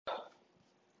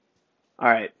All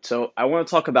right, so I want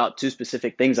to talk about two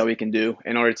specific things that we can do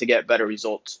in order to get better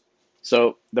results.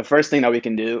 So the first thing that we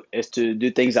can do is to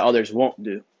do things that others won't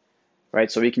do,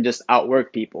 right? So we can just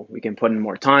outwork people. We can put in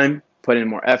more time, put in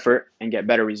more effort, and get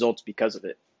better results because of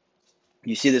it.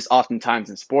 You see this oftentimes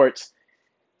in sports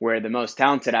where the most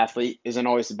talented athlete isn't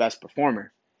always the best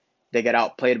performer. They get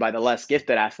outplayed by the less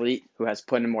gifted athlete who has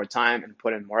put in more time and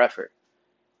put in more effort.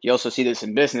 You also see this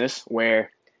in business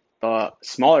where the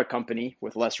smaller company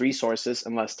with less resources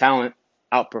and less talent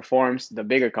outperforms the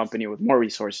bigger company with more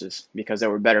resources because they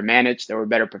were better managed, they were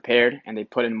better prepared, and they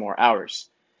put in more hours.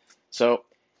 So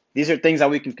these are things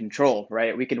that we can control,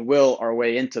 right? We can will our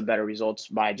way into better results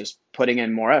by just putting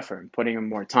in more effort and putting in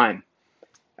more time.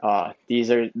 These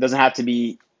are doesn't have to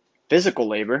be physical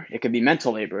labor. It could be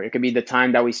mental labor. It could be the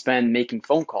time that we spend making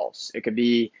phone calls. It could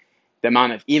be the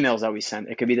amount of emails that we send.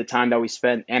 It could be the time that we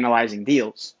spend analyzing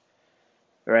deals,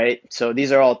 right? So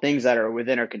these are all things that are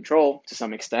within our control to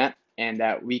some extent and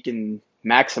that we can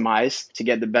maximize to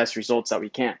get the best results that we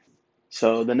can.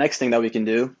 So the next thing that we can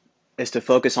do is to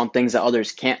focus on things that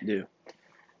others can't do,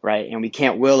 right? And we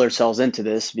can't will ourselves into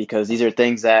this because these are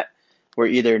things that we're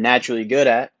either naturally good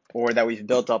at or that we've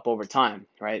built up over time,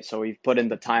 right? So we've put in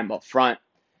the time up front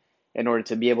in order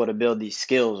to be able to build these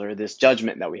skills or this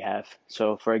judgment that we have.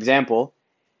 So for example,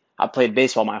 I played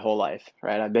baseball my whole life,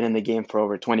 right? I've been in the game for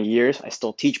over 20 years. I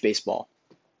still teach baseball.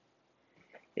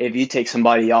 If you take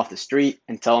somebody off the street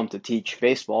and tell them to teach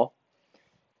baseball,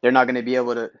 they're not going to be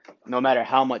able to, no matter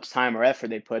how much time or effort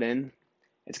they put in,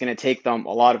 it's going to take them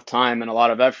a lot of time and a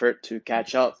lot of effort to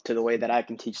catch up to the way that I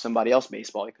can teach somebody else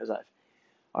baseball because I've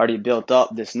already built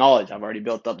up this knowledge. I've already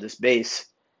built up this base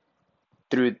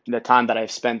through the time that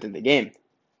I've spent in the game.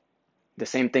 The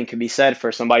same thing can be said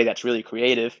for somebody that's really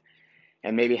creative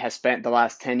and maybe has spent the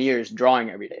last 10 years drawing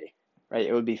every day, right?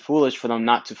 It would be foolish for them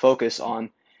not to focus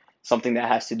on something that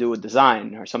has to do with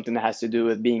design or something that has to do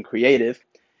with being creative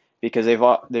because they've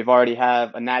already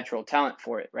have a natural talent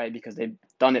for it, right? Because they've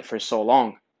done it for so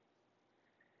long.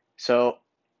 So,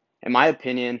 in my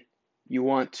opinion, you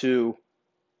want to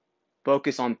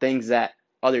focus on things that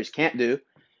others can't do,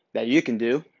 that you can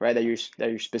do, right? That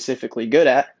you're specifically good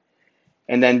at,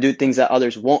 and then do things that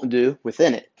others won't do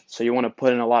within it. So you want to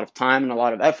put in a lot of time and a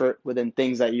lot of effort within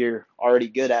things that you're already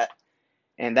good at,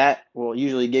 and that will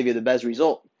usually give you the best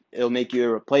result. It'll make you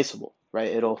irreplaceable,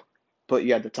 right? It'll put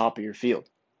you at the top of your field.